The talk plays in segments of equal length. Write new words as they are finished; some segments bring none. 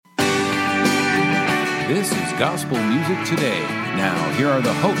This is Gospel Music Today. Now, here are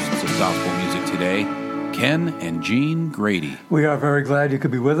the hosts of Gospel Music Today, Ken and Jean Grady. We are very glad you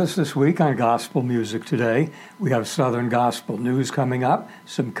could be with us this week on Gospel Music Today. We have Southern Gospel news coming up,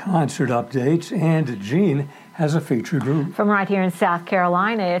 some concert updates, and Jean has a featured group. From right here in South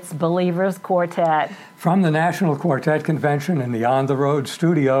Carolina, it's Believers Quartet. From the National Quartet Convention in the On the Road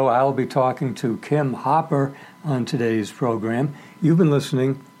studio, I'll be talking to Kim Hopper on today's program. You've been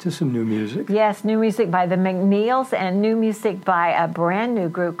listening to some new music. Yes, new music by the McNeils and new music by a brand new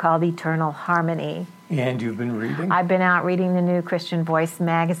group called Eternal Harmony. And you've been reading? I've been out reading the new Christian Voice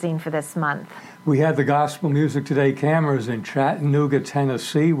magazine for this month. We had the Gospel Music Today cameras in Chattanooga,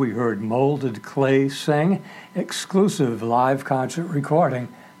 Tennessee. We heard Molded Clay sing, exclusive live concert recording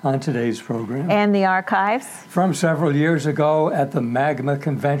on today's program. And the archives? From several years ago at the Magma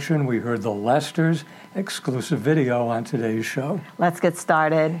Convention, we heard the Lesters, exclusive video on today's show. Let's get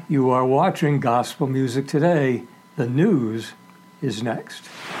started. You are watching Gospel Music Today. The news is next.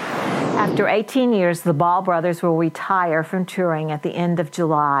 After 18 years, the Ball Brothers will retire from touring at the end of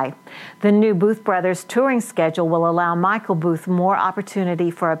July. The new Booth Brothers touring schedule will allow Michael Booth more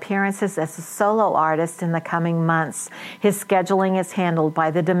opportunity for appearances as a solo artist in the coming months. His scheduling is handled by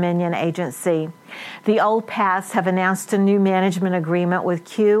the Dominion Agency. The Old Paths have announced a new management agreement with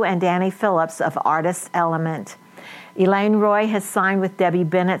Q and Danny Phillips of Artist Element. Elaine Roy has signed with Debbie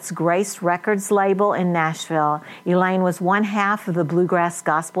Bennett's Grace Records label in Nashville. Elaine was one half of the bluegrass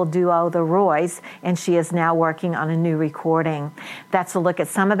gospel duo The Roys, and she is now working on a new recording. That's a look at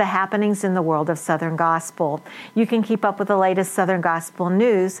some of the happenings in the world of Southern Gospel. You can keep up with the latest Southern Gospel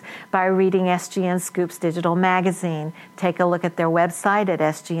news by reading SGN Scoops digital magazine. Take a look at their website at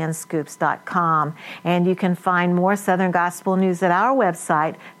sgnscoops.com. And you can find more Southern Gospel news at our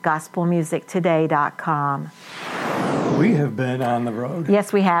website, gospelmusictoday.com. We have been on the road.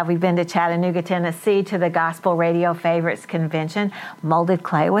 Yes, we have. We've been to Chattanooga, Tennessee to the Gospel Radio Favorites Convention. Molded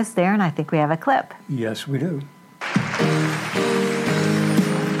Clay was there, and I think we have a clip. Yes, we do.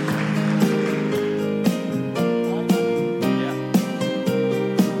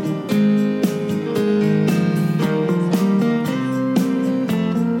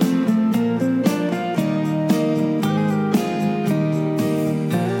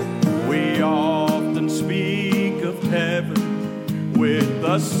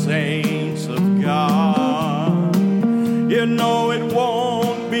 The saints of God. You know it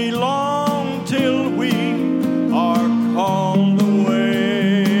won't be long till we are called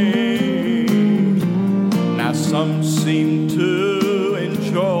away. Now some seem to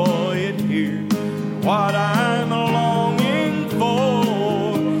enjoy it here. What I'm longing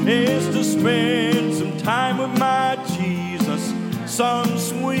for is to spend some time with my Jesus some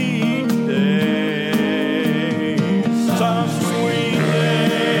sweet day. Some sweet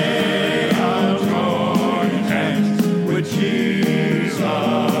day I'll join hands with Jesus.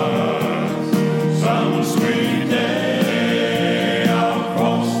 Some sweet day I'll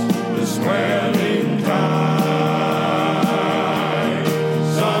cross the swelling tide.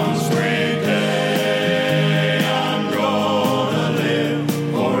 Some sweet day I'm gonna live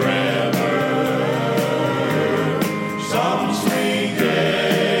forever. Some sweet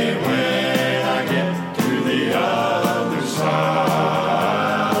day when I get to the other side.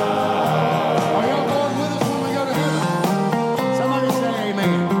 Are y'all going with us when we go to heaven? Somebody say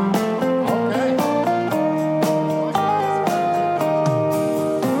amen. Okay.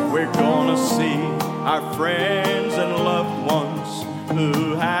 We're gonna see our friends and loved ones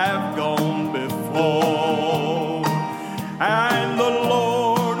who have gone before, and the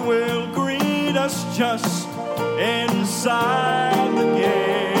Lord will greet us just inside the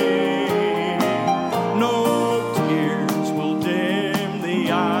gate. No tears will dim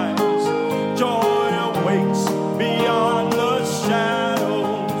the eyes. Joy awaits beyond the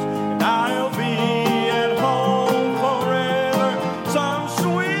shadows, and I'll be at home forever. Some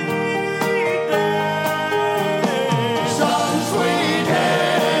sweet day. Some sweet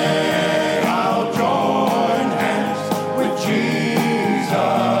day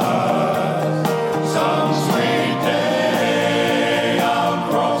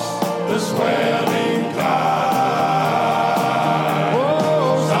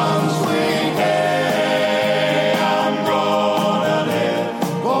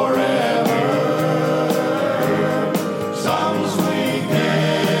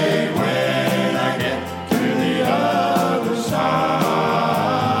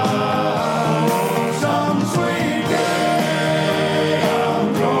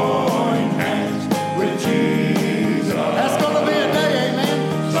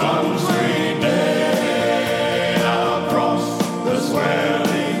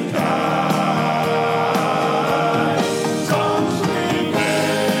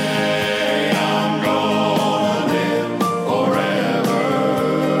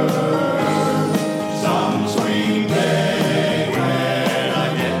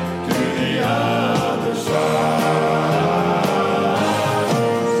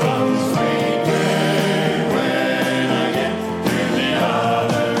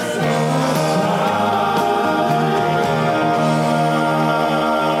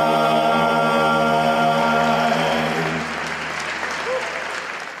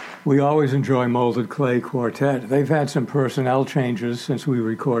We always enjoy Molded Clay Quartet. They've had some personnel changes since we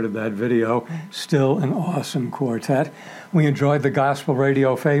recorded that video. Still an awesome quartet. We enjoyed the Gospel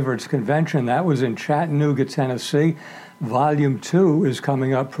Radio Favorites Convention. That was in Chattanooga, Tennessee. Volume 2 is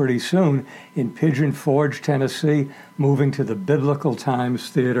coming up pretty soon in Pigeon Forge, Tennessee, moving to the Biblical Times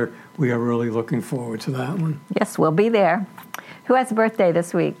Theater. We are really looking forward to that one. Yes, we'll be there. Who has a birthday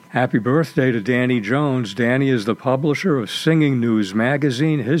this week? Happy birthday to Danny Jones. Danny is the publisher of Singing News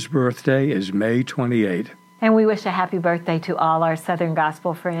magazine. His birthday is May 28. And we wish a happy birthday to all our Southern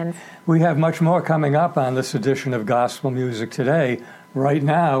Gospel friends. We have much more coming up on this edition of Gospel Music Today. Right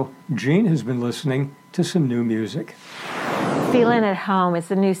now, Jean has been listening to some new music. Feeling at Home is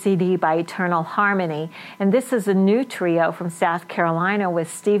a new CD by Eternal Harmony, and this is a new trio from South Carolina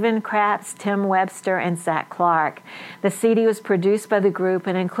with Stephen Kratz, Tim Webster, and Zach Clark. The CD was produced by the group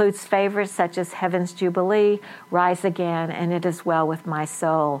and includes favorites such as Heaven's Jubilee, Rise Again, and It Is Well With My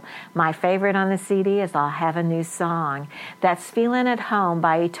Soul. My favorite on the CD is I'll Have a New Song. That's Feeling at Home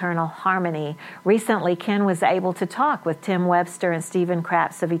by Eternal Harmony. Recently, Ken was able to talk with Tim Webster and Stephen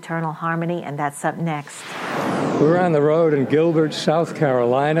Kratz of Eternal Harmony, and that's up next. We're on the road in Gilbert, South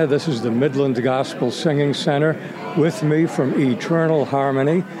Carolina. This is the Midland Gospel Singing Center. With me from Eternal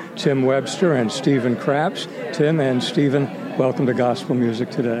Harmony, Tim Webster and Stephen Kratz. Tim and Stephen, welcome to Gospel Music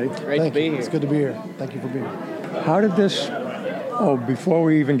Today. Great to be here. It's good to be here. Thank you for being here. How did this, before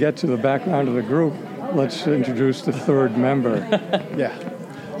we even get to the background of the group, let's introduce the third member. Yeah.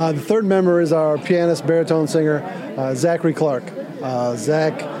 The third member is our pianist, baritone singer, Zachary Clark.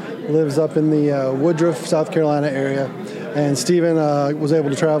 Zach lives up in the Woodruff, South Carolina area, and Stephen was able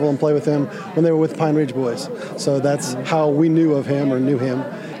to travel and play with him when they were with Pine Ridge Boys. So that's how we knew of him or knew him.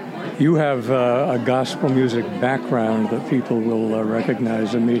 You have a gospel music background that people will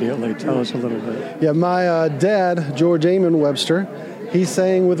recognize immediately. Tell us a little bit. Yeah, my dad, George Amon Webster, he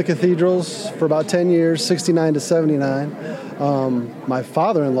sang with the Cathedrals for about 10 years, 69 to 79. My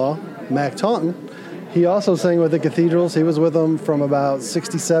father-in-law, Mac Taunton, he also sang with the Cathedrals. He was with them from about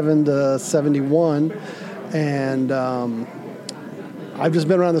 67 to 71. And I've just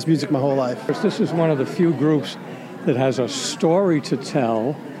been around this music my whole life. This is one of the few groups that has a story to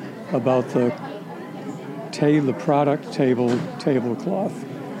tell about the product tablecloth.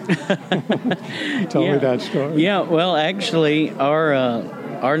 Tell me that story. Yeah, well, actually,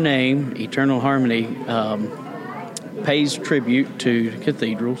 our name, Eternal Harmony, pays tribute to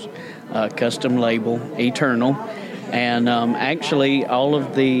Cathedrals. Custom label, Eternal, and actually all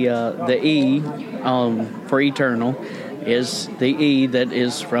of the E for Eternal is the E that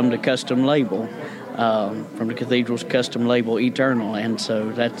is from the custom label, from the Cathedral's custom label, Eternal. And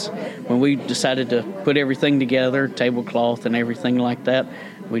so that's when we decided to put everything together, tablecloth and everything like that.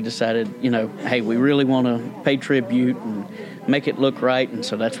 We decided, hey, we really want to pay tribute and make it look right, and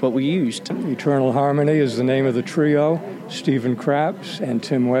so that's what we used. Eternal Harmony is the name of the trio. Stephen Kratz and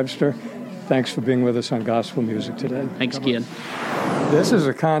Tim Webster. Thanks for being with us on Gospel Music Today. Thanks, kid. This is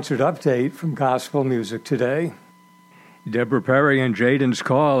a concert update from Gospel Music Today. Deborah Perry and Jaden's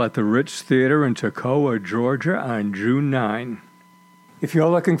Call at the Ritz Theater in Toccoa, Georgia on June 9. If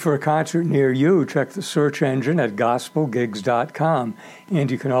you're looking for a concert near you, check the search engine at gospelgigs.com, and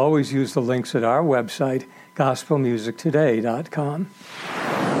you can always use the links at our website, gospelmusictoday.com.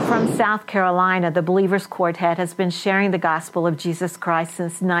 From South Carolina, the Believers Quartet has been sharing the gospel of Jesus Christ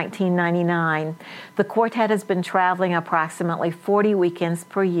since 1999. The quartet has been traveling approximately 40 weekends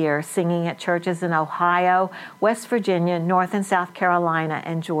per year, singing at churches in Ohio, West Virginia, North and South Carolina,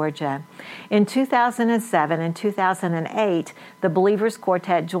 and Georgia. In 2007 and 2008, the Believers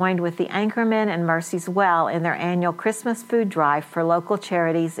Quartet joined with the Anchormen and Mercy's Well in their annual Christmas food drive for local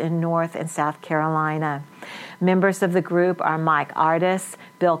charities in North and South Carolina. Members of the group are Mike Artis,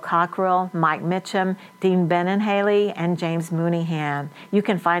 Bill Cockrell, Mike Mitchum, Dean Benenhaley, and James Mooneyham. You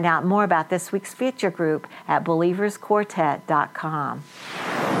can find out more about this week's feature group at believersquartet.com.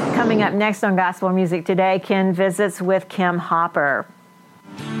 Coming up next on Gospel Music Today, Ken visits with Kim Hopper.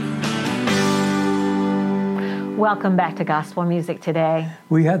 Welcome back to Gospel Music Today.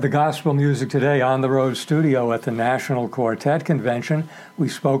 We had the Gospel Music Today on the road studio at the National Quartet Convention. We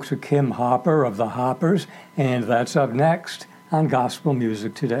spoke to Kim Hopper of the Hoppers, and that's up next on Gospel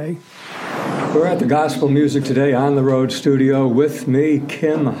Music Today. We're at the Gospel Music Today on the road studio with me,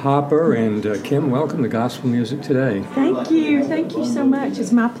 Kim Hopper. And Kim, welcome to Gospel Music Today. Thank you so much. much.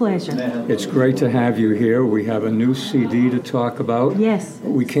 It's my pleasure. It's great to have you here. We have a new CD to talk about. Yes.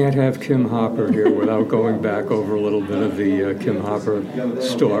 We can't have Kim Hopper here without going back over a little bit of the Kim Hopper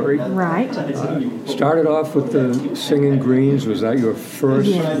story. Right. Started off with the singing Greens. Was that your first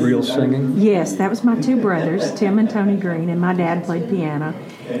real singing? Yes, that was my two brothers, Tim and Tony Green, and my dad played piano.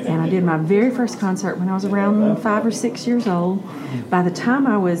 And I did my very first concert when I was around 5 or 6 years old. By the time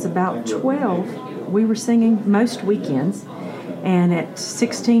I was about 12, we were singing most weekends. And at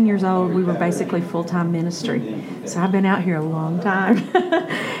 16 years old, we were basically full-time ministry. So I've been out here a long time.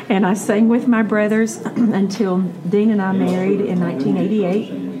 And I sang with my brothers until Dean and I married in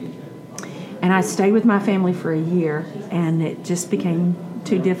 1988. And I stayed with my family for a year, and it just became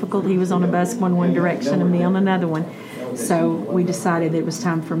too difficult. He was on a bus going one direction and me on another one. So we decided it was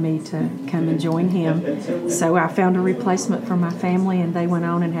time for me to come and join him. So I found a replacement for my family, and they went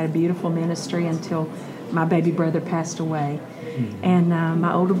on and had a beautiful ministry until my baby brother passed away. And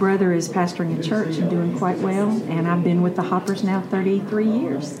my older brother is pastoring a church and doing quite well, and I've been with the Hoppers now 33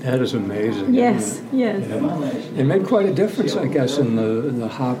 years. That is amazing. Yes, yes. Yeah. It made quite a difference, I guess, in the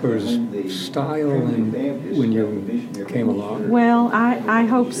Hoppers' style and when you came along. Well, I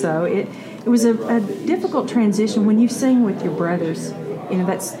hope so. It was a difficult transition when you sing with your brothers. You know,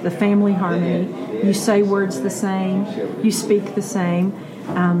 that's the family harmony. You say words the same, you speak the same.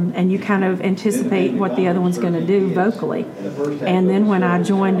 And you kind of anticipate what the other one's going to do vocally. And then when I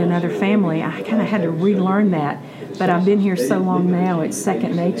joined another family, I kind of had to relearn that. But I've been here so long now, it's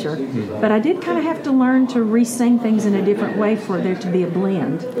second nature. But I did kind of have to learn to re-sing things in a different way for there to be a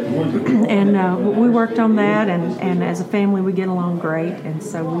blend. And we worked on that, and as a family, we get along great. And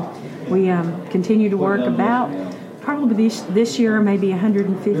so we continue to work about probably this year, maybe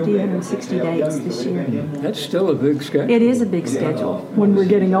 150, 160 dates this year. That's still a big schedule. It is a big schedule when we're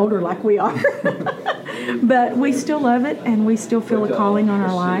getting older like we are. But we still love it, and we still feel a calling on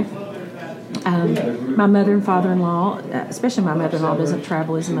our life. My mother and father-in-law, especially my mother-in-law, doesn't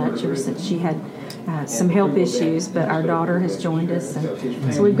travel as much ever since she had some health issues, but our daughter has joined us.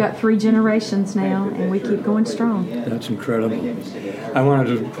 And so we've got 3 generations now, and we keep going strong. That's incredible. I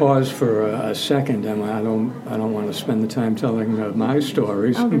wanted to pause for a second, and I don't want to spend the time telling my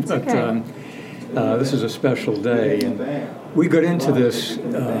stories, but okay. This is a special day, and we got into this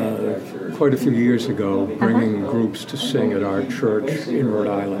quite a few years ago, bringing groups to sing at our church in Rhode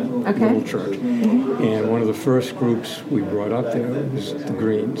Island, little church. And one of the first groups we brought up there was the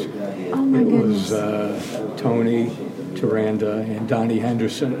Greens. Oh my goodness! It was Tony, Taranda, and Donnie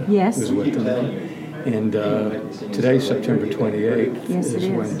Henderson was with them. And today, September 28th, is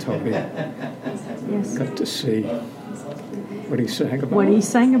when Toby got to see what he sang about. What he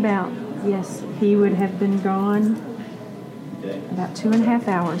sang about, yes. He would have been gone about 2.5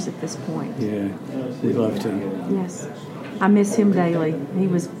 hours at this point. Yeah, we loved him. Yes. I miss him daily. He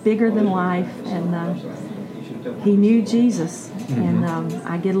was bigger than life, and he knew Jesus. And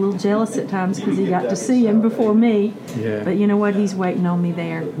I get a little jealous at times because he got to see him before me. Yeah. But you know what? He's waiting on me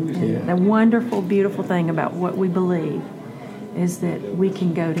there. And the wonderful, beautiful thing about what we believe is that we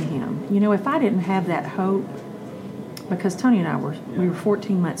can go to him. You know, if I didn't have that hope, because Tony and I were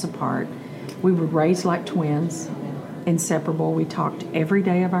 14 months apart. We were raised like twins, inseparable. We talked every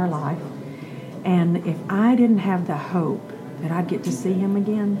day of our life. And if I didn't have the hope that I'd get to see him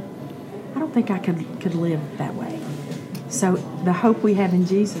again, I don't think I could live that way. So the hope we have in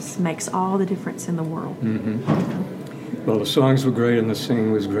Jesus makes all the difference in the world. Mm-hmm. Well, the songs were great and the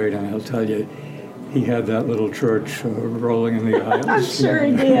singing was great, and I'll tell you, he had that little church rolling in the aisles. I'm sure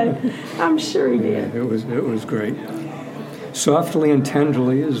he did. I'm sure he did. It was great. Softly and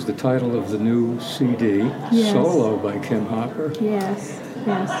Tenderly is the title of the new CD, Solo by Kim Hopper. Yes,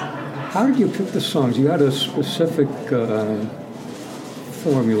 yes. How did you pick the songs? You had a specific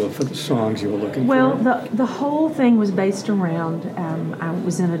formula for the songs you were looking for? Well, the whole thing was based around, I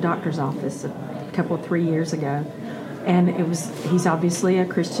was in a doctor's office a 3 years ago, and he's obviously a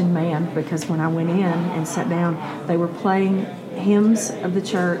Christian man, because when I went in and sat down, they were playing hymns of the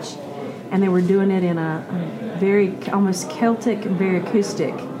church, and they were doing it in a very almost Celtic and very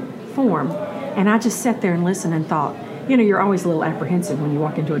acoustic form. And I just sat there and listened and thought, you know, you're always a little apprehensive when you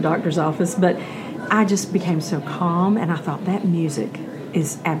walk into a doctor's office, but I just became so calm, and I thought, that music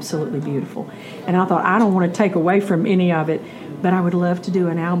is absolutely beautiful. And I thought, I don't want to take away from any of it, but I would love to do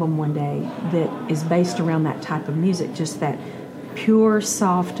an album one day that is based around that type of music, just that pure,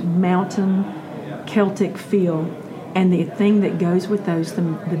 soft, mountain, Celtic feel. And the thing that goes with those the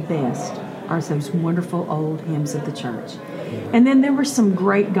best are those wonderful old hymns of the church. And then there were some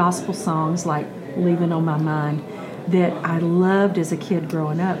great gospel songs like Leaving on My Mind that I loved as a kid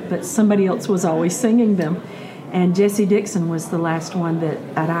growing up, but somebody else was always singing them. And Jesse Dixon was the last one that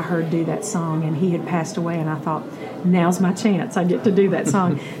I heard do that song, and he had passed away, and I thought, now's my chance. I get to do that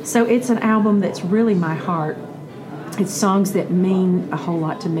song. So it's an album that's really my heart. It's songs that mean a whole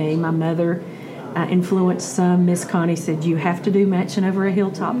lot to me. My mother influenced some. Miss Connie said, you have to do Mansion Over a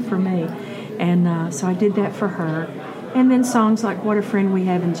Hilltop for me. And so I did that for her. And then songs like What a Friend We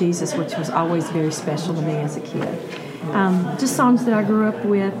Have in Jesus, which was always very special to me as a kid. Just songs that I grew up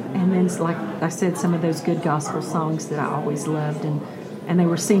with, and then, like I said, some of those good gospel songs that I always loved, and they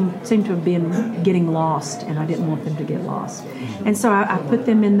were seemed to have been getting lost, and I didn't want them to get lost. And so I put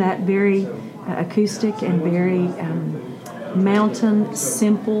them in that very acoustic and very mountain,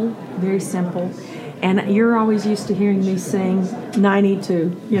 simple, very simple. And you're always used to hearing me sing 90 to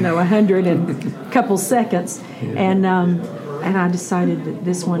 100 in a couple seconds, and I decided that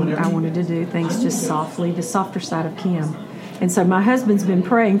this one I wanted to do things just softly, the softer side of Kim. And so my husband's been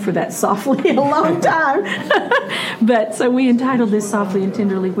praying for that softly a long time. But so we entitled this Softly and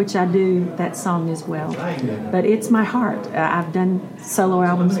Tenderly, which I do that song as well. But it's my heart. I've done solo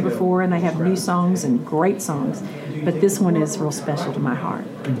albums before, and they have new songs and great songs. But this one is real special to my heart.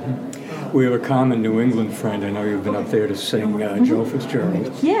 Mm-hmm. We have a common New England friend. I know you've been up there to sing Joe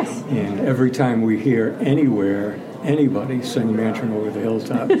Fitzgerald. Yes. And every time we hear anybody sing Mansion Over the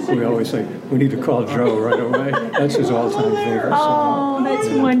Hilltop, we always say, we need to call Joe right away. That's his all-time favorite song. Oh, that's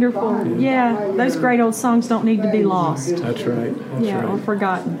wonderful. Yeah, those great old songs don't need to be lost. That's right. Or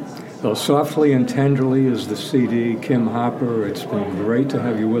forgotten. Well, Softly and Tenderly is the CD. Kim Hopper, it's been great to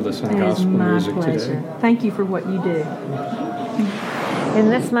have you with us on Gospel Music today. It is my pleasure. Thank you for what you do. In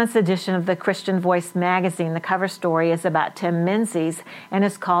this month's edition of the Christian Voice magazine, the cover story is about Tim Menzies and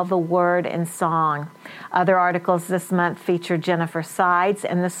is called The Word and Song. Other articles this month feature Jennifer Sides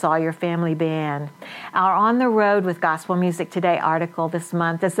and the Sawyer Family Band. Our On the Road with Gospel Music Today article this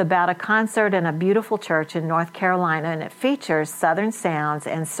month is about a concert in a beautiful church in North Carolina, and it features Southern sounds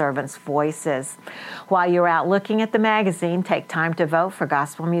and servants' voices. While you're out looking at the magazine, take time to vote for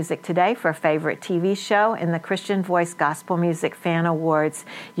Gospel Music Today for a favorite TV show in the Christian Voice Gospel Music Fan Awards.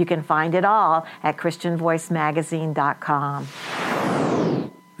 You can find it all at ChristianVoiceMagazine.com.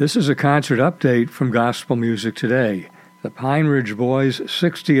 This is a concert update from Gospel Music Today. The Pine Ridge Boys'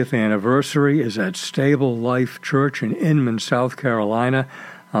 60th anniversary is at Stable Life Church in Inman, South Carolina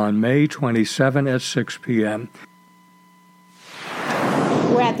on May 27 at 6 p.m.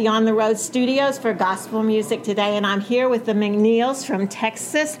 We're at the On the Road studios for Gospel Music Today, and I'm here with the McNeils from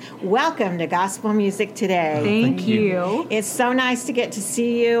Texas. Welcome to Gospel Music Today. Thank you. It's so nice to get to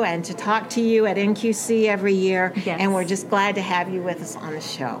see you and to talk to you at NQC every year, and we're just glad to have you with us on the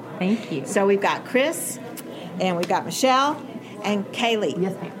show. Thank you. So we've got Chris, and we've got Michelle, and Kaylee.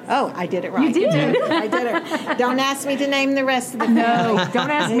 Yes, ma'am. Oh, I did it right. You did. I did it. Don't ask me to name the rest of the No,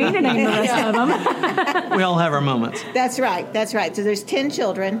 don't ask me to name the rest of them. We all have our moments. That's right. That's right. So there's 10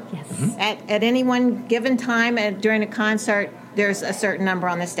 children. Yes. At any one given time during a concert, there's a certain number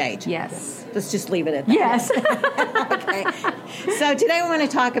on the stage. Yes. Let's just leave it at that. Yes. Okay. So today we want to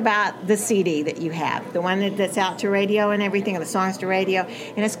talk about the CD that you have, the one that's out to radio and everything, and the songs to radio,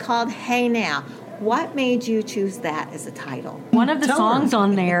 and it's called Hey Now. What made you choose that as a title? One of the songs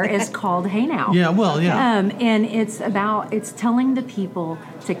on there is called Hey Now. Yeah, well, yeah. And it's telling the people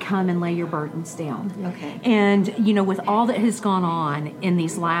to come and lay your burdens down. Okay. And, with all that has gone on in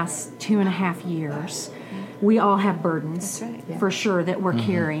these last 2.5 years, we all have burdens, for sure, that we're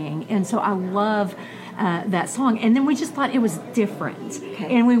carrying. And so I love that song. And then we just thought it was different.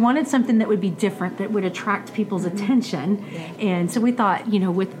 Okay. And we wanted something that would be different, that would attract people's attention. Yeah. And so we thought,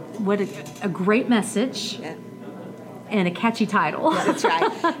 with what a great message and a catchy title. Yeah, that's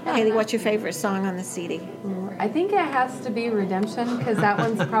right. Haley, what's your favorite song on the CD? I think it has to be Redemption, because that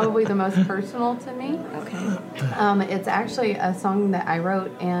one's probably the most personal to me. Okay. It's actually a song that I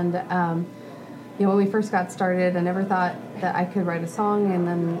wrote, and when we first got started, I never thought that I could write a song, and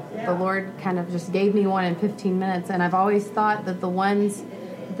then the Lord kind of just gave me one in 15 minutes, and I've always thought that the ones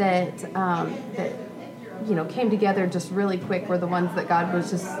that came together just really quick were the ones that I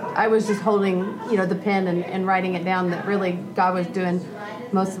was just holding, the pen and writing it down, that really God was doing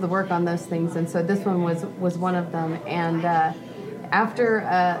most of the work on those things. And so this one was one of them. And after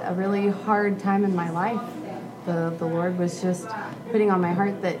a really hard time in my life, the Lord was just putting on my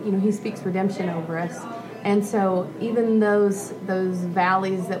heart that, He speaks redemption over us. And so even those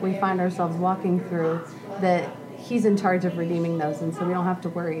valleys that we find ourselves walking through, that He's in charge of redeeming those. And so we don't have to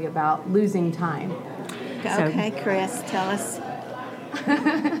worry about losing time. Okay, Chris, tell us.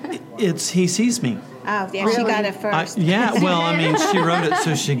 It's He Sees Me. Oh, yeah, really? She got it first. She wrote it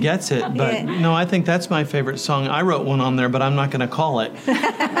so she gets it. But no, I think that's my favorite song. I wrote one on there, but I'm not going to call it.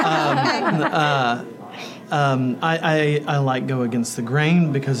 I like Go Against the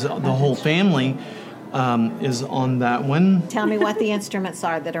Grain because the whole family is on that one. Tell me what the instruments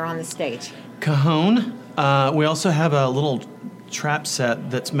are that are on the stage. Cajon. We also have a little trap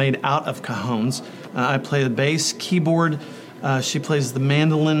set that's made out of cajones. I play the bass, keyboard. She plays the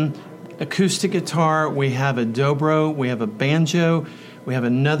mandolin, acoustic guitar. We have a dobro. We have a banjo. We have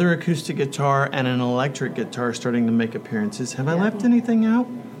another acoustic guitar and an electric guitar starting to make appearances. Have I left anything out?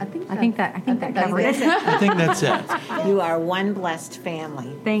 I think that covers it. I think that's it. You are one blessed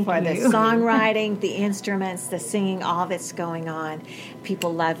family. Thank for you. the songwriting, the instruments, the singing, all that's going on.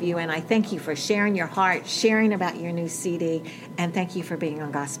 People love you, and I thank you for sharing your heart, sharing about your new CD, and thank you for being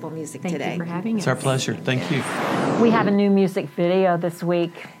on Gospel Music today. Thank you for having us. It's our pleasure. Thank you. We have a new music video this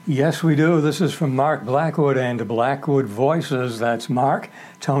week. Yes, we do. This is from Mark Blackwood and Blackwood Voices. That's Mark,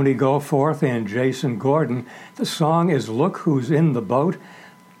 Tony Goforth, and Jason Gordon. The song is Look Who's in the Boat.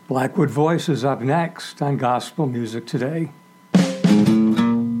 Blackwood Voices up next on Gospel Music Today.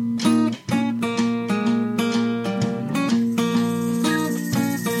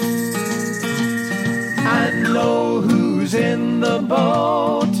 I know who's in the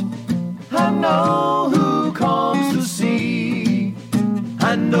boat. I know who calms the sea.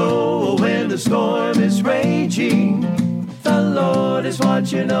 I know when the storm is raging, the Lord is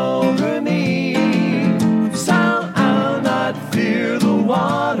watching over me. So I'll not fear the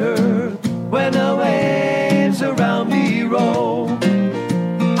water when the waves around me roll.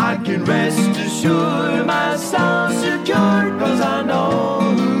 I can rest assured, my soul's secure, 'cause I know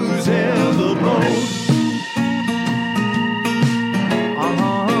who's in the boat.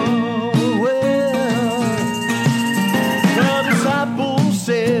 The disciples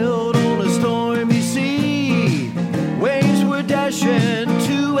sailed on a stormy sea. Waves were dashing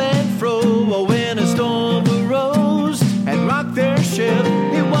to and fro when a storm arose and rocked their ship.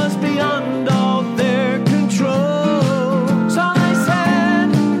 It was beyond all their control. So they said,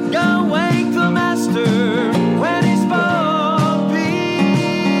 go wake the master. When he spoke,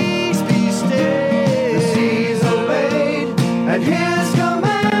 peace be still. The seas obeyed at his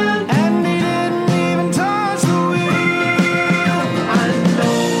command, and he didn't even touch the wheel. I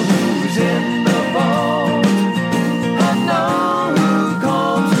know who's in the boat. I know who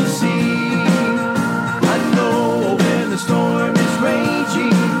calms the sea. I know when the storm is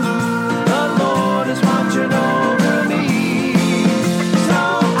raging, the Lord is watching over me. So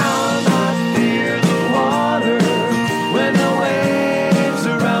I'll not fear the water when the waves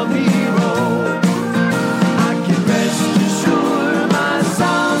around me roll. I can rest assured, my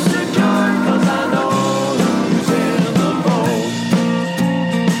soul's secure, 'cause I know who's in the boat.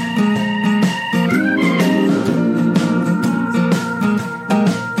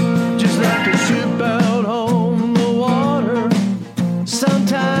 Just like a ship out on the water,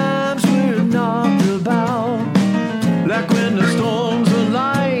 sometimes we're knocked about. Like when the storms of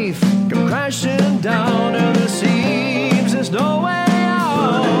life come crashing down and there seems there's no way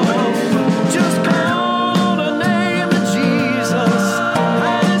out. Just call the name of Jesus,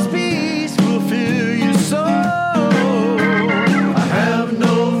 and his peace will fill your soul. I have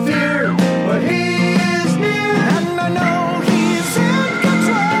no fear, but he is near, and I know he's in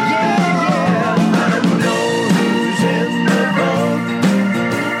control. Yeah, I know who's in the boat.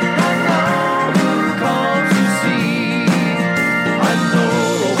 I know who calms the sea. I know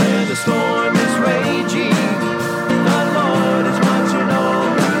when the storm is raging, the Lord is watching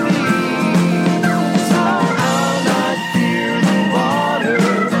over me. So I'll not fear the water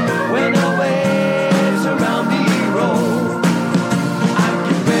when the waves around me roll. I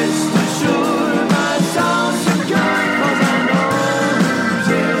can rest assured, my soul's secure, 'cause I know who's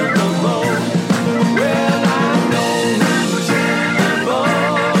in the boat. Well, I know who's in the boat.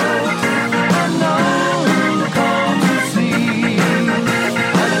 I know who calms the sea.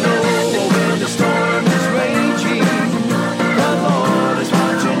 I know when the storm is raging, the Lord is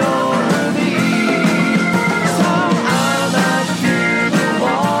watching over me. So I'll not fear the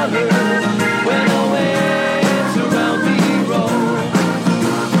water when the waves around me roll.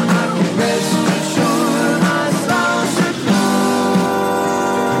 I can rest assured, my soul's secure,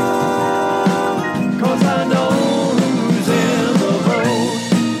 'cause I know who's in the boat.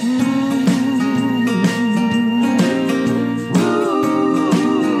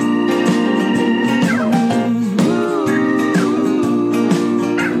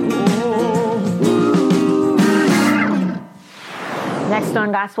 Next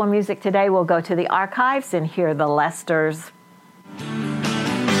on Gospel Music Today, we'll go to the archives and hear the Lesters.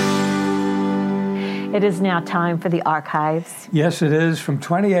 It is now time for the archives. Yes, it is. From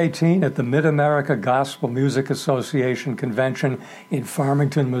 2018 at the Mid-America Gospel Music Association Convention in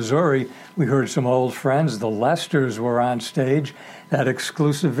Farmington, Missouri, we heard some old friends. The Lesters were on stage. That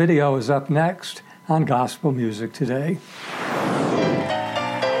exclusive video is up next on Gospel Music Today.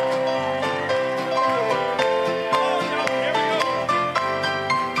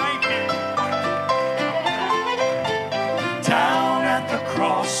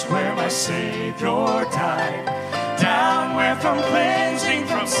 Savior died, down where from cleansing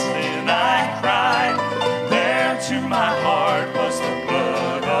from sin I cried, there to my heart was the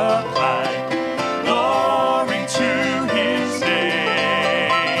blood applied. Glory to his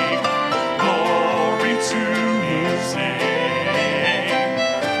name, glory to his name,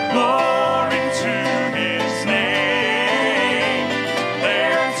 glory to his name,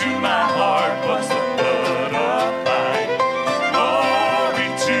 there to my heart was the blood applied. Glory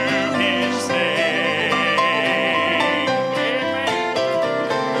to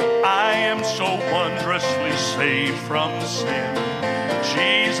saved from sin.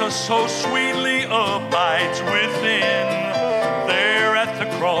 Jesus so sweetly abides within. There at the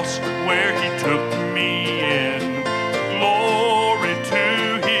cross where he took me in. Glory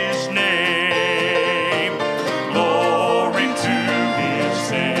to his name. Glory to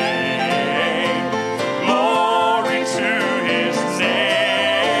his name. Glory to his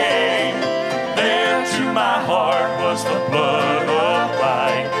name. There to my heart was the blood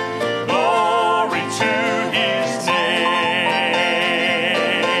applied.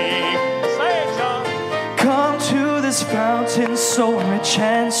 Fountain so rich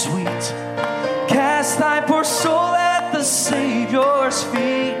and sweet, cast thy poor soul at the Savior's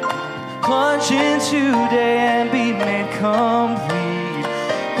feet. Plunge in today and be made complete.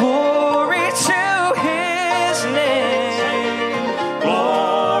 Glory to his name.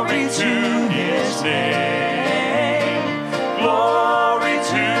 Glory to his name. Glory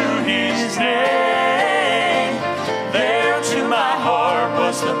to his name. There to my heart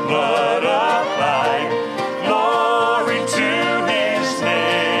was the blood applied.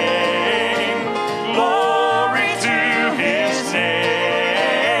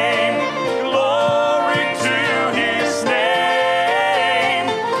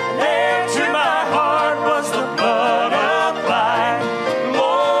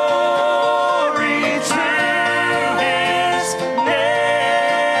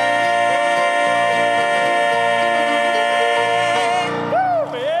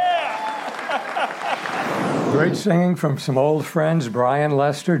 Great singing from some old friends, Brian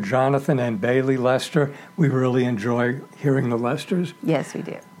Lester, Jonathan and Bailey Lester. We really enjoy hearing the Lesters. Yes, we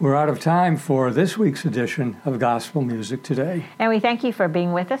do. We're out of time for this week's edition of Gospel Music Today. And we thank you for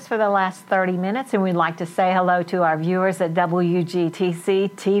being with us for the last 30 minutes. And we'd like to say hello to our viewers at WGTC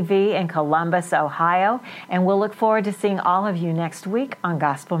TV in Columbus, Ohio. And we'll look forward to seeing all of you next week on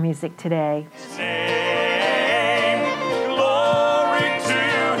Gospel Music Today.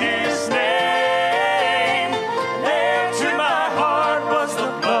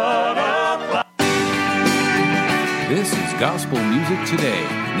 This is Gospel Music Today.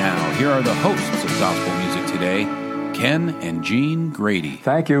 Now, here are the hosts of Gospel Music Today, Ken and Jean Grady.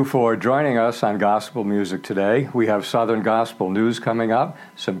 Thank you for joining us on Gospel Music Today. We have Southern Gospel news coming up,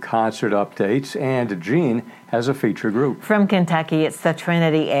 some concert updates, and Jean has a feature group. From Kentucky, it's the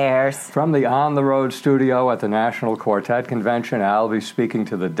Trinity Airs. From the On the Road studio at the National Quartet Convention, I'll be speaking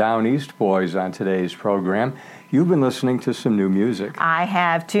to the Down East Boys on today's program. You've been listening to some new music. I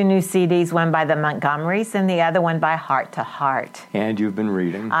have 2 new CDs, one by the Montgomerys and the other one by Heart to Heart. And you've been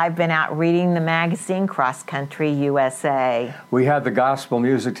reading. I've been out reading the magazine Cross Country USA. We had the Gospel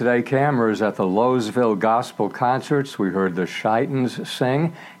Music Today cameras at the Lowesville Gospel Concerts. We heard the Shitans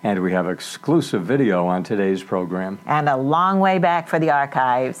sing, and we have exclusive video on today's program. And a long way back for the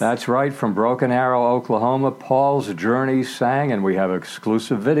archives. That's right. From Broken Arrow, Oklahoma, Paul's Journey sang, and we have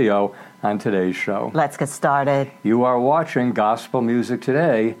exclusive video on today's show. Let's get started. You are watching Gospel Music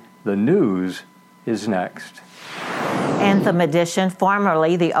Today. The news is next. Anthem Edition,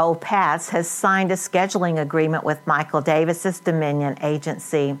 formerly the Old Pats, has signed a scheduling agreement with Michael Davis's Dominion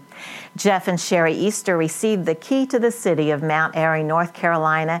Agency. Jeff and Sherry Easter received the key to the city of Mount Airy, North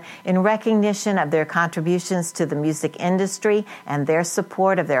Carolina, in recognition of their contributions to the music industry and their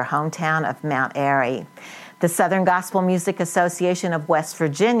support of their hometown of Mount Airy. The Southern Gospel Music Association of West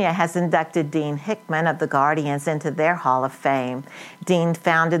Virginia has inducted Dean Hickman of the Guardians into their Hall of Fame. Dean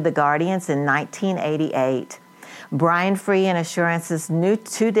founded the Guardians in 1988. Brian Free and Assurance's new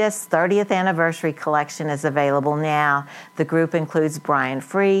 2-disc 30th anniversary collection is available now. The group includes Brian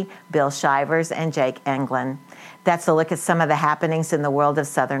Free, Bill Shivers, and Jake Englund. That's a look at some of the happenings in the world of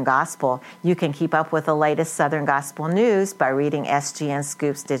Southern Gospel. You can keep up with the latest Southern Gospel news by reading SGN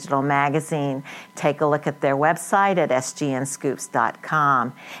Scoops Digital Magazine. Take a look at their website at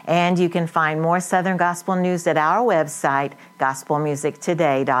sgnscoops.com. And you can find more Southern Gospel news at our website,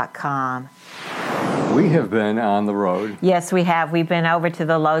 gospelmusictoday.com. We have been on the road. Yes, we have. We've been over to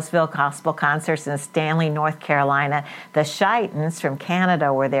the Lowesville Gospel Concerts in Stanley, North Carolina. The Shitans from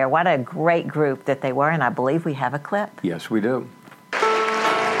Canada were there. What a great group that they were, and I believe we have a clip. Yes, we do.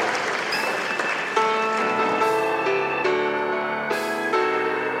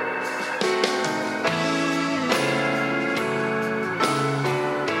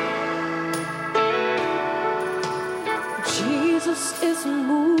 Jesus is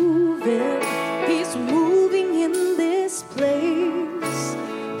moving. He's moving in this place.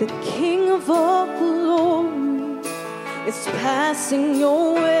 The King of all glory is passing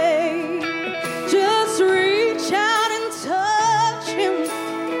your way. Just reach out and touch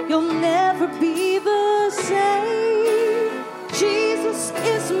him. You'll never be the same. Jesus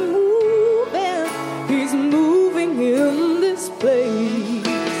is moving. He's moving in this place.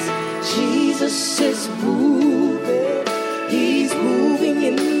 Jesus is moving. He's moving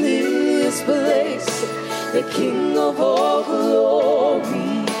in this place. The King of all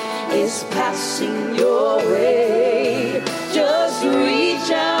glory is passing your way. Just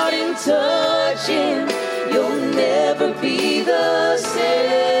reach out and touch him. You'll never be the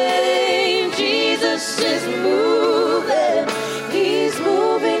same. Jesus is moving. He's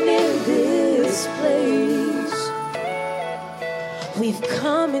moving in this place. We've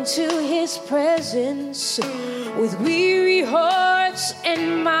come into his presence with weary hearts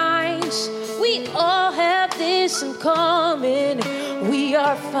and minds. We all have this in common. We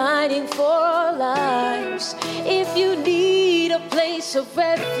are fighting for our lives. If you need a place of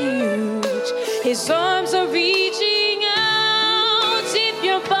refuge, his arms are reaching out. If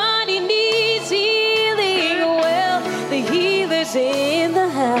your body needs healing, well, the healer's in the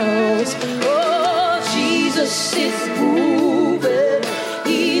house. Oh, Jesus is moving.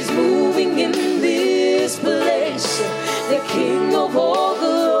 He's moving in this place. The King of all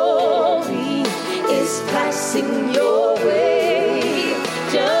glory is passing your way.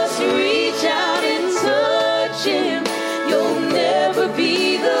 Just reach out and touch him. You'll never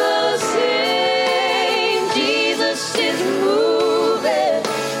be the same. Jesus is moving.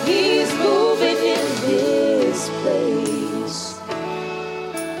 He's moving in this place.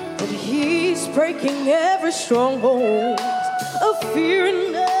 But he's breaking every stronghold of fear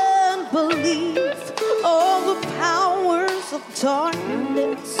and unbelief. All the powers of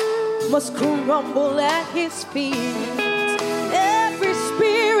darkness must crumble at his feet. Every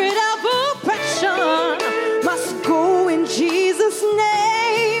spirit of oppression must go in Jesus'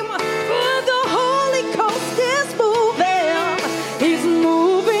 name. For the Holy Ghost is moving. He's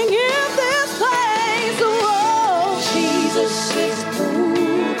moving in this place. Oh, Jesus is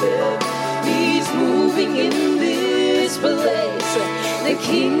moving. He's moving in this place. The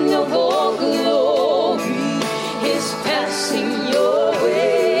King of all glory is passing your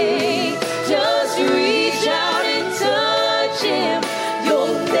way. Just reach out and touch him.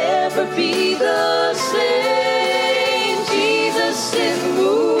 You'll never be the same. Jesus is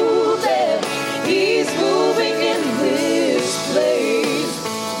moving. He's moving in this place.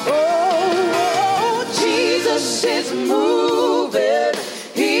 Oh, Jesus is moving.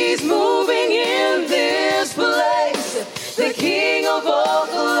 He's moving in this place. The King of all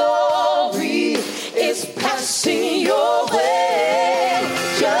glory is passing your way.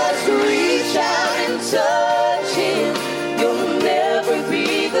 Just reach out and touch him. You'll never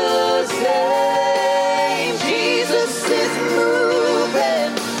be the same. Jesus is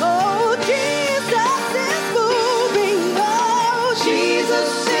moving. Oh, Jesus is moving. Oh,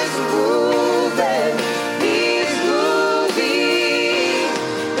 Jesus is moving. He's moving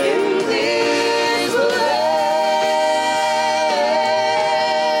in this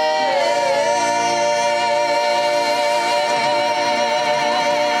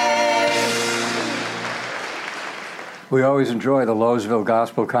We always enjoy the Lowesville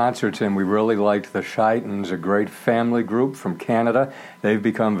Gospel Concerts, and we really liked the Shitans, a great family group from Canada. They've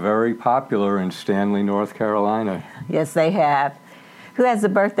become very popular in Stanley, North Carolina. Yes, they have. Who has a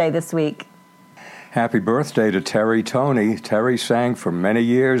birthday this week? Happy birthday to Terry Tony. Terry sang for many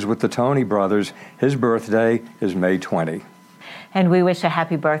years with the Tony brothers. His birthday is May 20. And we wish a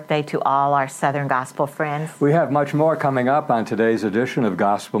happy birthday to all our Southern Gospel friends. We have much more coming up on today's edition of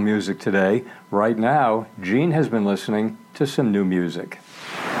Gospel Music Today. Right now, Jean has been listening to some new music.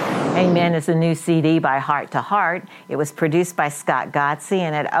 Amen is a new CD by Heart to Heart. It was produced by Scott Godsey,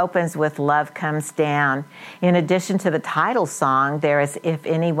 and it opens with Love Comes Down. In addition to the title song, there is If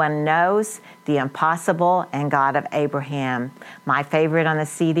Anyone Knows, The Impossible, and God of Abraham. My favorite on the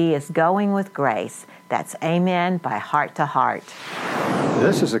CD is Going with Grace. That's Amen by Heart to Heart.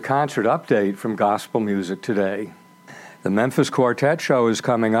 This is a concert update from Gospel Music Today. The Memphis Quartet Show is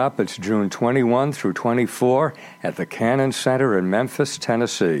coming up. It's June 21 through 24 at the Cannon Center in Memphis,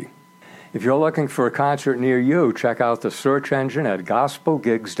 Tennessee. If you're looking for a concert near you, check out the search engine at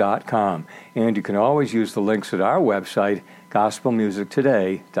gospelgigs.com. And you can always use the links at our website,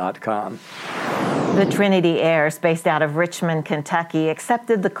 gospelmusictoday.com. The Trinity Heirs, based out of Richmond, Kentucky,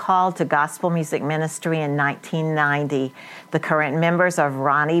 accepted the call to gospel music ministry in 1990. The current members are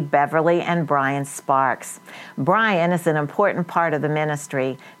Ronnie Beverly and Brian Sparks. Brian is an important part of the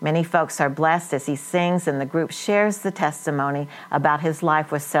ministry. Many folks are blessed as he sings, and the group shares the testimony about his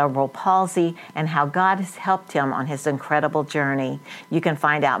life with cerebral palsy and how God has helped him on his incredible journey. You can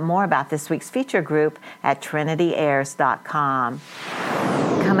find out more about this week's feature group at trinityaires.com.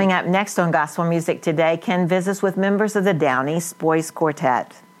 Coming up next on Gospel Music Today, Ken visits with members of the Down East Boys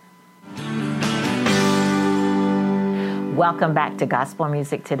Quartet. Welcome back to Gospel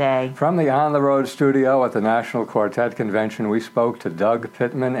Music Today. From the On the Road studio at the National Quartet Convention, we spoke to Doug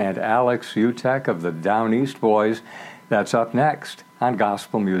Pittman and Alex Utek of the Down East Boys. That's up next on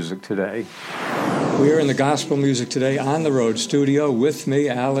Gospel Music Today. We are in the Gospel Music Today On the Road studio. With me,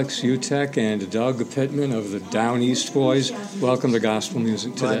 Alex Utek and Doug Pittman of the Down East Boys. Welcome to Gospel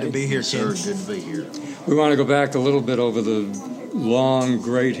Music Today. Glad to be here, sir. Good to be here. We want to go back a little bit over the long,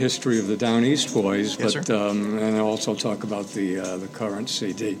 great history of the Down East Boys, yes, but sir. And also talk about the current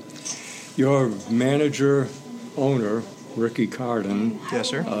CD. Your manager, owner, Ricky Carden. Yes,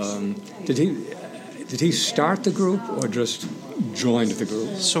 sir. Did he start the group or just joined the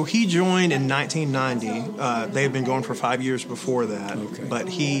group? So he joined in 1990. They had been going for 5 years before that. Okay. But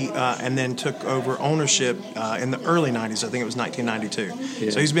he and then took over ownership in the early 90s. I think it was 1992.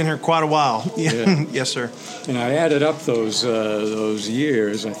 Yeah. So he's been here quite a while. Yeah. Yes, sir. And I added up those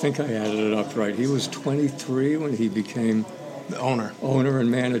years. I think I added it up right. He was 23 when he became the owner and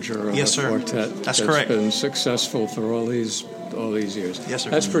manager of yes, the sir. quartet. That's correct. Been successful for all these years. Yes, sir.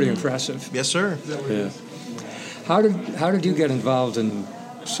 That's pretty impressive. Yes, sir. Yeah. How did you get involved in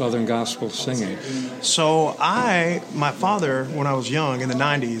Southern gospel singing? So my father, when I was young in the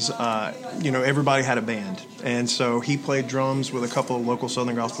 90s, everybody had a band. And so he played drums with a couple of local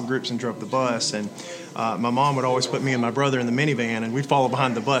Southern gospel groups and drove the bus. And my mom would always put me and my brother in the minivan, and we'd follow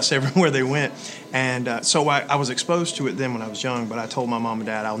behind the bus everywhere they went. And so I was exposed to it then when I was young, but I told my mom and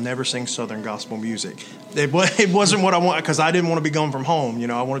dad, I'll never sing Southern gospel music. It wasn't what I wanted, because I didn't want to be gone from home.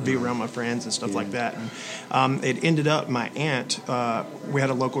 I wanted to be around my friends and stuff like that. And it ended up, my aunt, we had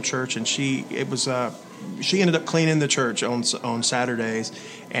a local church, and she ended up cleaning the church on Saturdays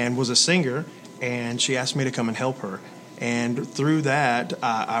and was a singer, and she asked me to come and help her. And through that,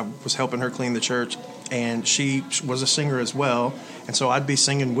 I was helping her clean the church, and she was a singer as well. And so I'd be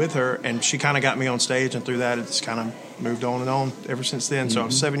singing with her, and she kind of got me on stage, and through that, it's kind of moved on and on ever since then. So I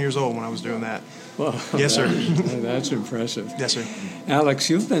was 7 years old when I was doing that. Well, yes, sir. That's impressive. Yes, sir. Alex,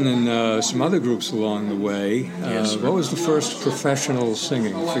 you've been in some other groups along the way. Yes, what was the first professional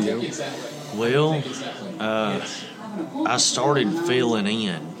singing for you? Well, I started filling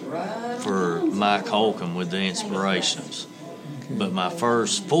in for Mike Holcomb with the Inspirations. Okay. But my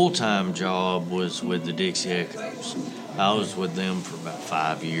first full-time job was with the Dixie Echoes. I was with them for about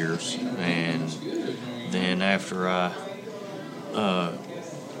 5 years, and then after I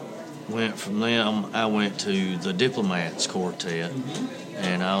went from them, I went to the Diplomats Quartet,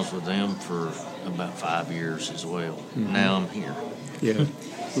 and I was with them for about 5 years as well. Mm-hmm. Now I'm here. Yeah,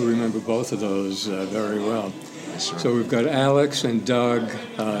 we remember both of those very well. Yes, sir. So we've got Alex and Doug,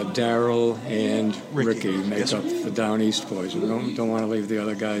 Daryl, and Ricky make up the Down East Boys. We don't want to leave the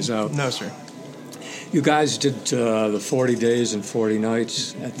other guys out. No, sir. You guys did the 40 days and 40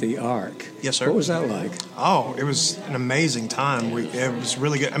 nights at the Ark. Yes, sir. What was that like? Oh, it was an amazing time. It was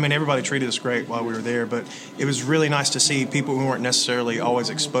really good. I mean, everybody treated us great while we were there, but it was really nice to see people who weren't necessarily always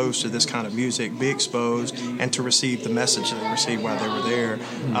exposed to this kind of music be exposed and to receive the message that they received while they were there.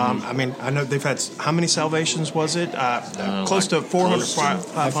 Mm-hmm. I mean, I know they've had, how many salvations was it? Close to 400,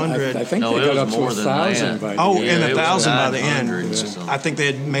 500. I think they got up to 1,000 by the end. Oh, and 1,000 by the end. I think they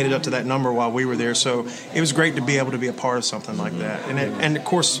had made it up to that number while we were there, so it was great to be able to be a part of something like that. And of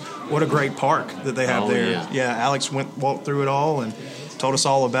course, what a great park that they have there. Yeah, Alex walked through it all and told us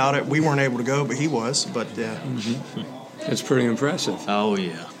all about it. We weren't able to go, but he was. But mm-hmm. It's pretty impressive. Oh,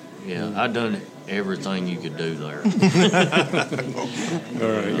 yeah. Yeah, I done everything you could do there.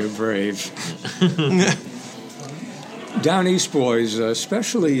 All right, you're brave. Down East boys,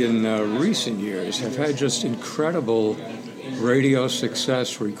 especially in recent years, have had just incredible radio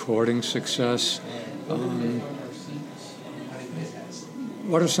success, recording success.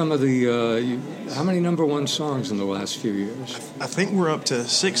 What are some of the, how many number one songs in the last few years? I think we're up to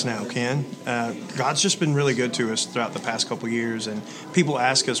 6 now, Ken. God's just been really good to us throughout the past couple of years, and people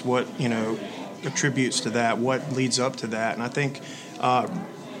ask us what, attributes to that, what leads up to that, and I think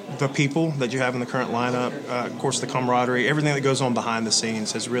the people that you have in the current lineup, of course the camaraderie, everything that goes on behind the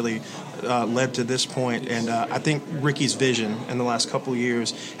scenes has really led to this point. And I think Ricky's vision in the last couple of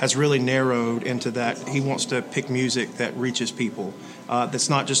years has really narrowed into that he wants to pick music that reaches people. That's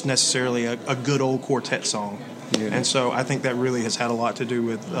not just necessarily a good old quartet song. Yeah. And so I think that really has had a lot to do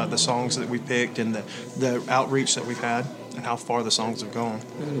with the songs that we picked and the outreach that we've had and how far the songs have gone.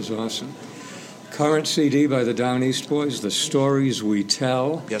 That is awesome. Current CD by the Down East Boys, The Stories We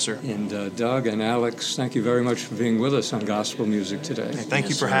Tell. Yes, sir. And Doug and Alex, thank you very much for being with us on Gospel Music today. Hey, thank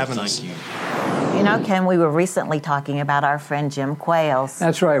you for having us. Thank you. Ken, we were recently talking about our friend Jim Quails.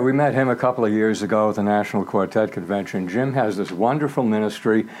 That's right. We met him a couple of years ago at the National Quartet Convention. Jim has this wonderful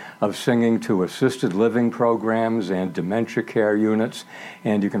ministry of singing to assisted living programs and dementia care units,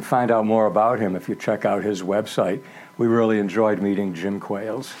 and you can find out more about him if you check out his website. We really enjoyed meeting Jim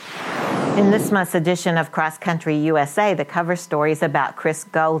Quails. In this month's edition of Cross Country USA, the cover story is about Chris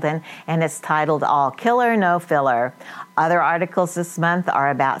Golden, and it's titled All Killer, No Filler. Other articles this month are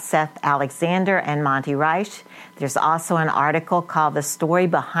about Seth Alexander and Monty Reich. There's also an article called The Story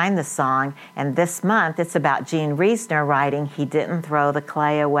Behind the Song, and this month it's about Gene Reisner writing He Didn't Throw the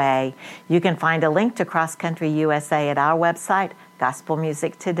Clay Away. You can find a link to Cross Country USA at our website,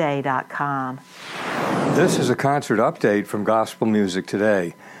 gospelmusictoday.com. This is a concert update from Gospel Music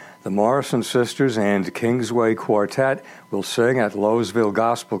Today. The Morrison Sisters and Kingsway Quartet will sing at Lowesville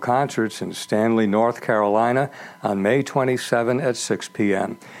Gospel Concerts in Stanley, North Carolina on May 27 at 6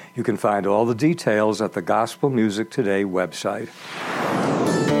 p.m. You can find all the details at the Gospel Music Today website.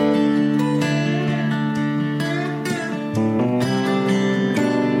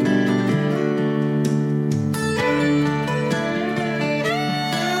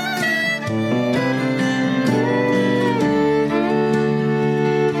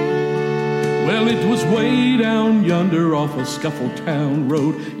 Way down yonder off a Scuffletown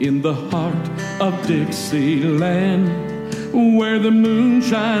road in the heart of Dixieland, where the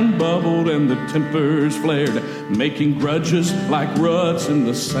moonshine bubbled and the tempers flared, making grudges like ruts in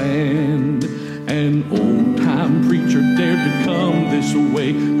the sand. An old-time preacher dared to come this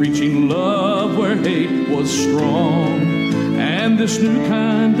way, preaching love where hate was strong. And this new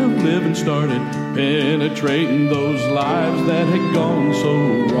kind of living started penetrating those lives that had gone so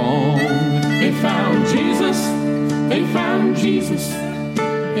wrong. They found Jesus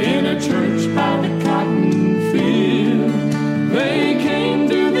in a church by the cotton field. They came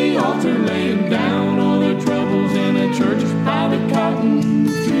to the altar laying down all their troubles in a church by the cotton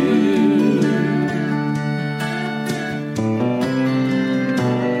field.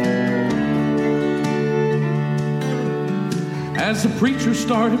 As the preacher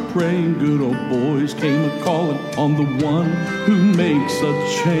started praying, good old boys came a-calling on the one who makes a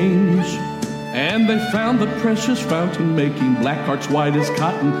change. And they found the precious fountain, making black hearts white as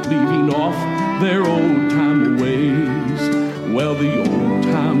cotton, leaving off their old-time ways. Well, the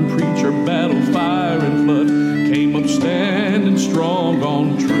old-time preacher battled fire and flood, came up standing strong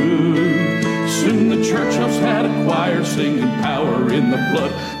on truth. Soon the church house had a choir singing power in the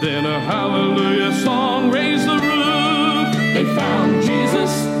blood, then a hallelujah song raised the roof. They found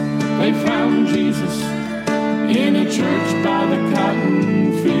Jesus in a church by the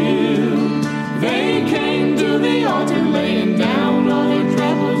cotton field. They came to the altar laying down all their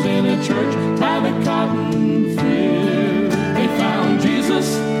troubles in a church by the cotton field. They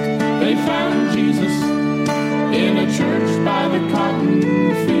found Jesus in a church by the cotton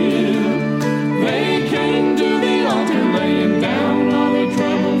field. They came to the altar laying down all their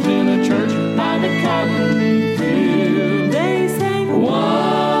troubles in a church by the cotton field. They sang, what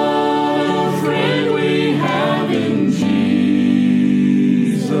a friend we have in Jesus.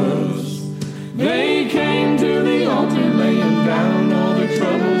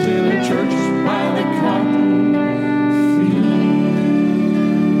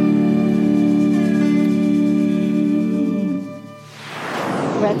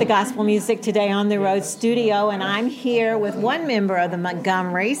 We're at the Gospel Music Today on the Road studio, and I'm here with one member of the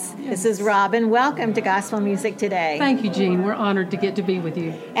Montgomerys. This is Robin. Welcome to Gospel Music Today. Thank you, Jean. We're honored to get to be with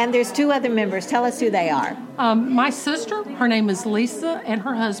you. And there's two other members. Tell us who they are. My sister, her name is Lisa, and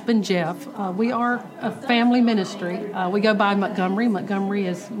her husband, Jeff. We are a family ministry. We go by Montgomery. Montgomery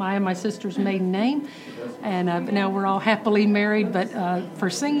is my and my sister's maiden name. And now we're all happily married, but for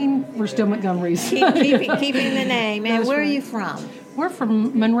singing, we're still Montgomerys. Keeping the name. And where are you from? We're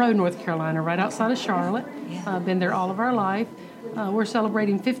from Monroe, North Carolina, right outside of Charlotte. Been there all of our life. We're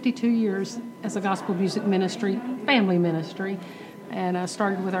celebrating 52 years as a gospel music ministry, family ministry. And I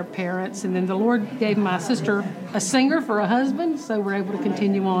started with our parents, and then the Lord gave my sister a singer for a husband, so we're able to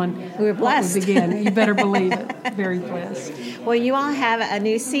continue on. We're blessed. We began. You better believe it. Very blessed. Well, you all have a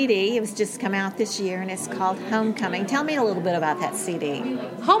new CD. It was just come out this year, and it's called Homecoming. Tell me a little bit about that CD.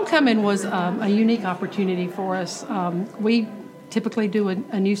 Homecoming was a unique opportunity for us. We typically do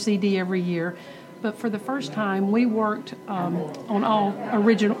a new CD every year. But for the first time, we worked on all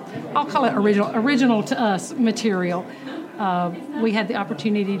original, I'll call it original to us material. We had the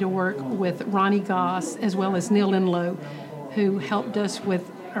opportunity to work with Ronnie Goss as well as Neil Enlow, who helped us with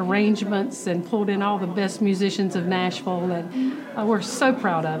arrangements and pulled in all the best musicians of Nashville, and we're so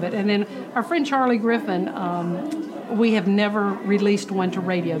proud of it. And then our friend Charlie Griffin, we have never released one to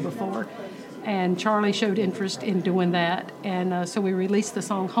radio before, and Charlie showed interest in doing that, and so we released the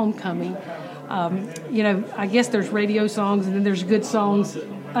song Homecoming. I guess there's radio songs and then there's good songs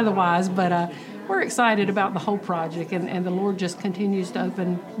otherwise, but we're excited about the whole project, and the Lord just continues to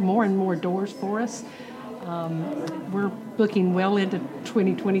open more and more doors for us. We're looking well into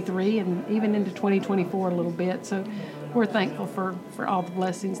 2023 and even into 2024 a little bit, so we're thankful for all the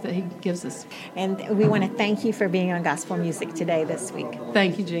blessings that He gives us. And we want to thank you for being on Gospel Music Today this week.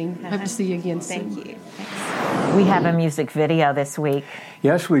 Thank you, Jean. Hope to see you again soon. Thank you. Thanks. We have a music video this week.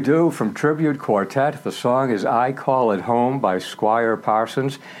 Yes, we do, from Tribute Quartet. The song is I Call It Home by Squire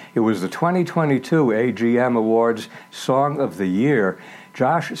Parsons. It was the 2022 AGM Awards Song of the Year.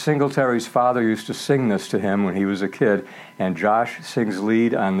 Josh Singletary's father used to sing this to him when he was a kid, and Josh sings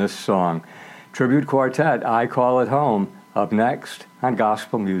lead on this song. Tribute Quartet, I Call It Home, up next on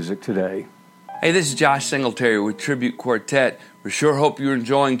Gospel Music Today. Hey, this is Josh Singletary with Tribute Quartet. We sure hope you're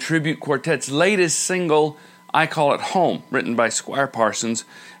enjoying Tribute Quartet's latest single, I Call It Home, written by Squire Parsons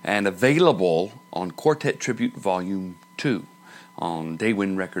and available on Quartet Tribute Volume 2 on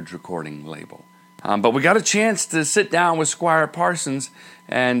Daywind Records recording label. But we got a chance to sit down with Squire Parsons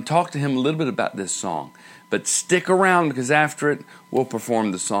and talk to him a little bit about this song. But stick around, because after it, we'll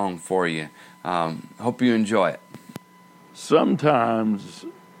perform the song for you. Hope you enjoy it. Sometimes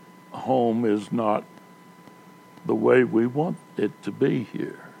home is not the way we want it to be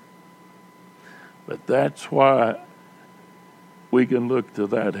here. But that's why we can look to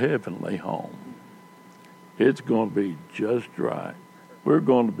that heavenly home. It's going to be just right. We're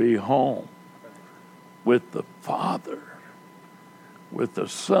going to be home with the Father, with the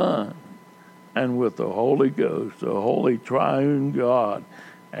Son, and with the Holy Ghost, the Holy Triune God,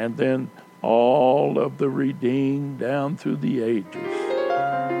 and then all of the redeemed down through the ages.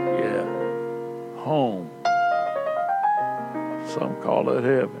 Yeah, home. Some call it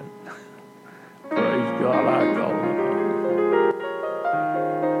heaven. Praise God, I call it home.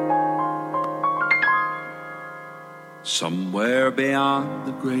 Somewhere beyond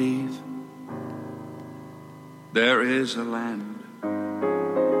the grave, there is a land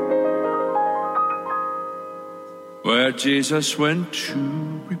where Jesus went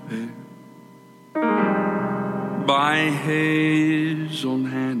to prepare by His own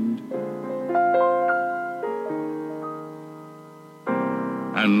hand.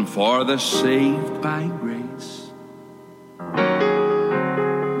 And for the saved by grace,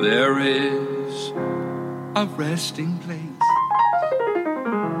 there is a resting place.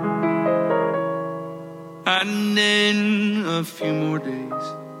 And in a few more days,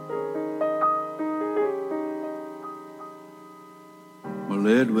 well,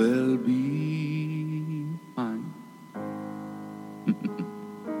 it will be mine.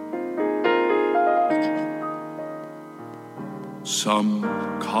 Some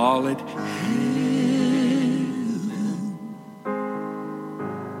call it heaven.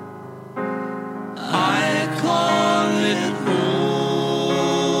 I call it home.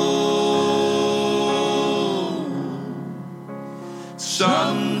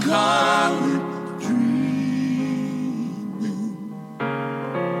 Some call it dreaming.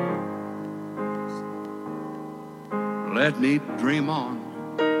 Let me dream on.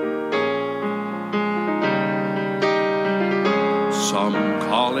 Some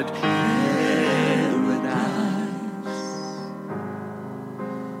call it paradise.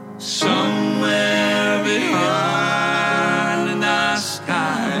 somewhere behind the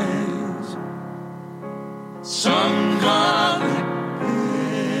skies. Some call it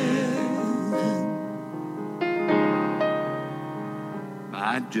heaven.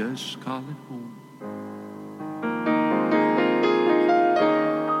 I just call it home.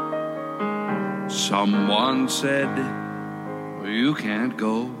 Someone said, you can't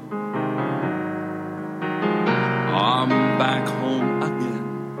go. I'm back home again.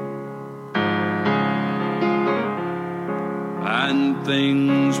 And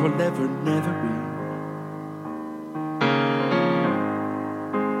things will never, never be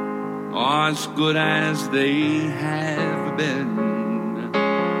as good as they have been.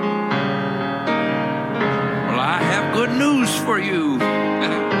 Well, I have good news for you.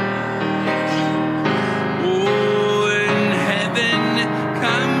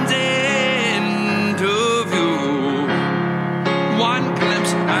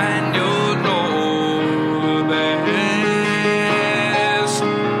 And you'll know best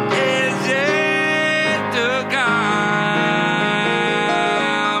is yet to come.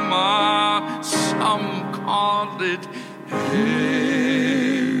 Some call it heaven.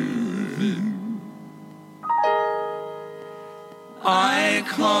 I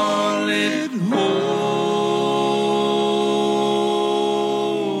call it home.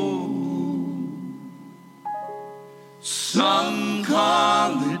 Some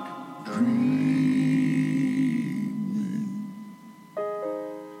call it dreaming.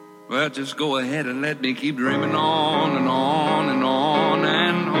 Well, just go ahead and let me keep dreaming on and on and on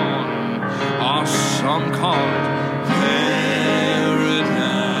and on. Oh, some call it paradise.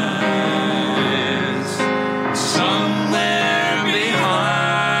 Somewhere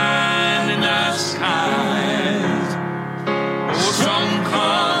behind the skies. Oh, some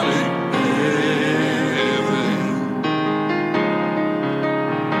call it heaven.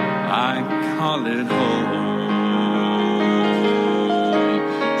 I call it home.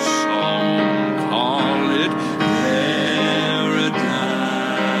 Some call it paradise.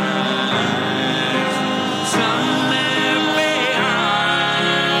 Somewhere behind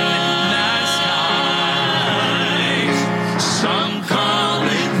the skies. Some call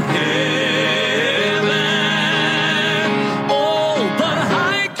it heaven. Oh, but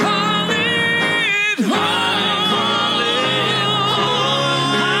I call it home.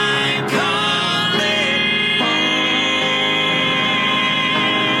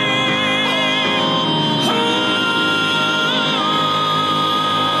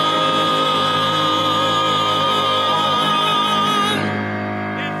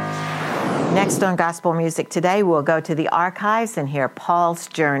 Next on Gospel Music Today, we'll go to the archives and hear Paul's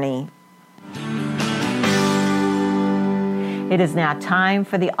journey. It is now time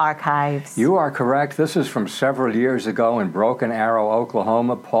for the archives. You are correct. This is from several years ago in Broken Arrow,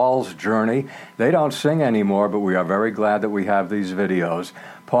 Oklahoma, Paul's journey. They don't sing anymore, but we are very glad that we have these videos.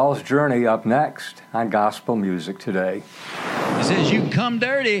 Paul's journey up next on Gospel Music Today. It says you come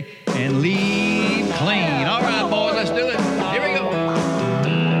dirty and leave clean. All right, boys, let's do it. Here we go.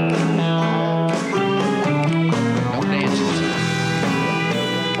 No dancing.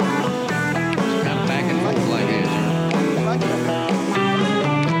 It's kind of back and forth like this.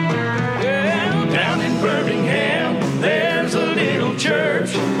 Well, down in Birmingham, there's a little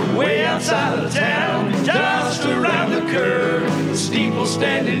church way outside of town, just around the curve. Steeple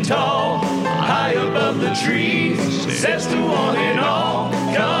standing tall, high above the trees, says to one and all,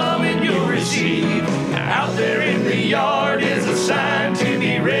 come and you'll receive. Out there in the yard is a sign to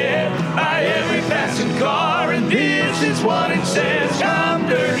be read by every passing car, and this is what it says: come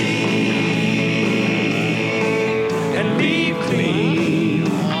dirty and leave clean,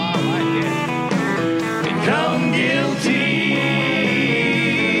 and come guilty.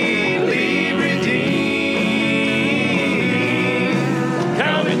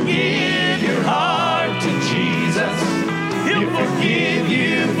 Forgive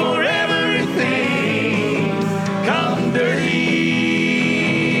you for everything. Come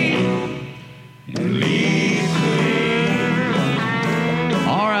dirty and leave clean.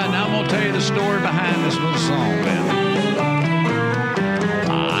 All right, now I'm going to tell you the story behind this little song now.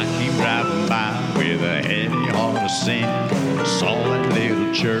 I keep driving by with a heavy heart of sin. Saw that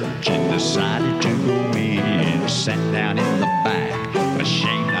little church and decided to go in. Sat down in the back,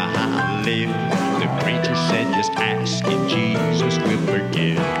 ashamed of how I live. The preacher said, just ask and Jesus will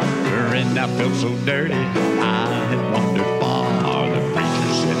forgive. And I felt so dirty, I had wandered far. The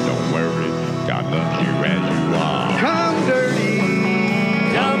preacher said, don't worry, God loves you as you are. Come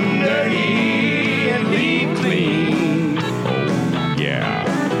dirty and leave clean. Oh, yeah.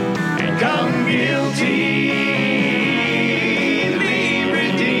 And come guilty, leave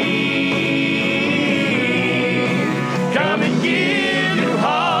redeemed.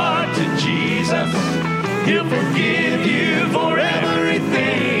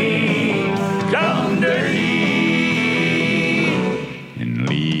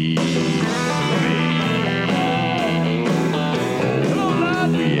 lead me.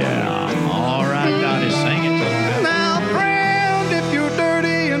 Oh, yeah. All right, Dottie, sing it to them. Now, friend, if you're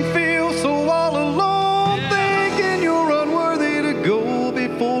dirty and feel so all alone, thinking you're unworthy to go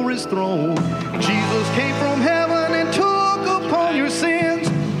before his throne, Jesus came from heaven and took upon your sins.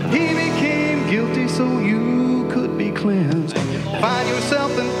 He became guilty so you could be cleansed. Find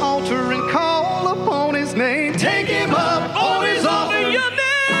yourself an altar and call upon his name. Take him up on his altar. You'll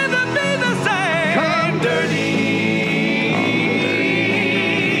never be the same. Come dirty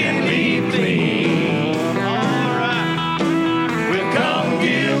and leave clean. All right. We'll come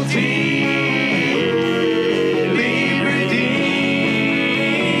guilty. Leave redeemed.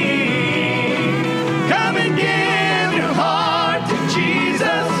 Come and give your heart to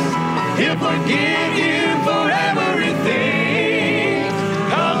Jesus. He'll forgive you for everything.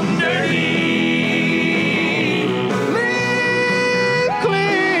 Come dirty. Live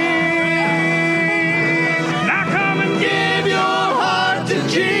clean. Now come and give your heart to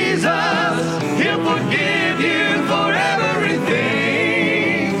Jesus. He'll forgive you for everything.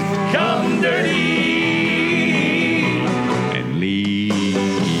 Come dirty and leave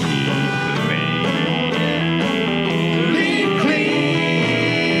clean. Leave clean.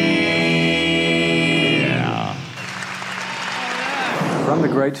 Yeah. From the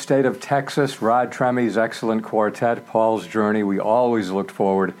great state of Texas, Rod Tremy's excellent quartet, Paul's Journey. We always looked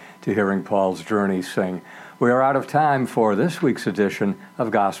forward to hearing Paul's Journey sing. We are out of time for this week's edition of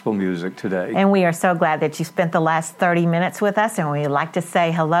Gospel Music Today. And we are so glad that you spent the last 30 minutes with us, and we'd like to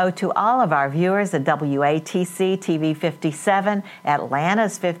say hello to all of our viewers at WATC TV 57,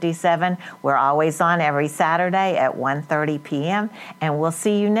 Atlanta's 57. We're always on every Saturday at 1:30 p.m., and we'll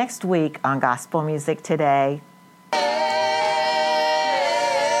see you next week on Gospel Music Today.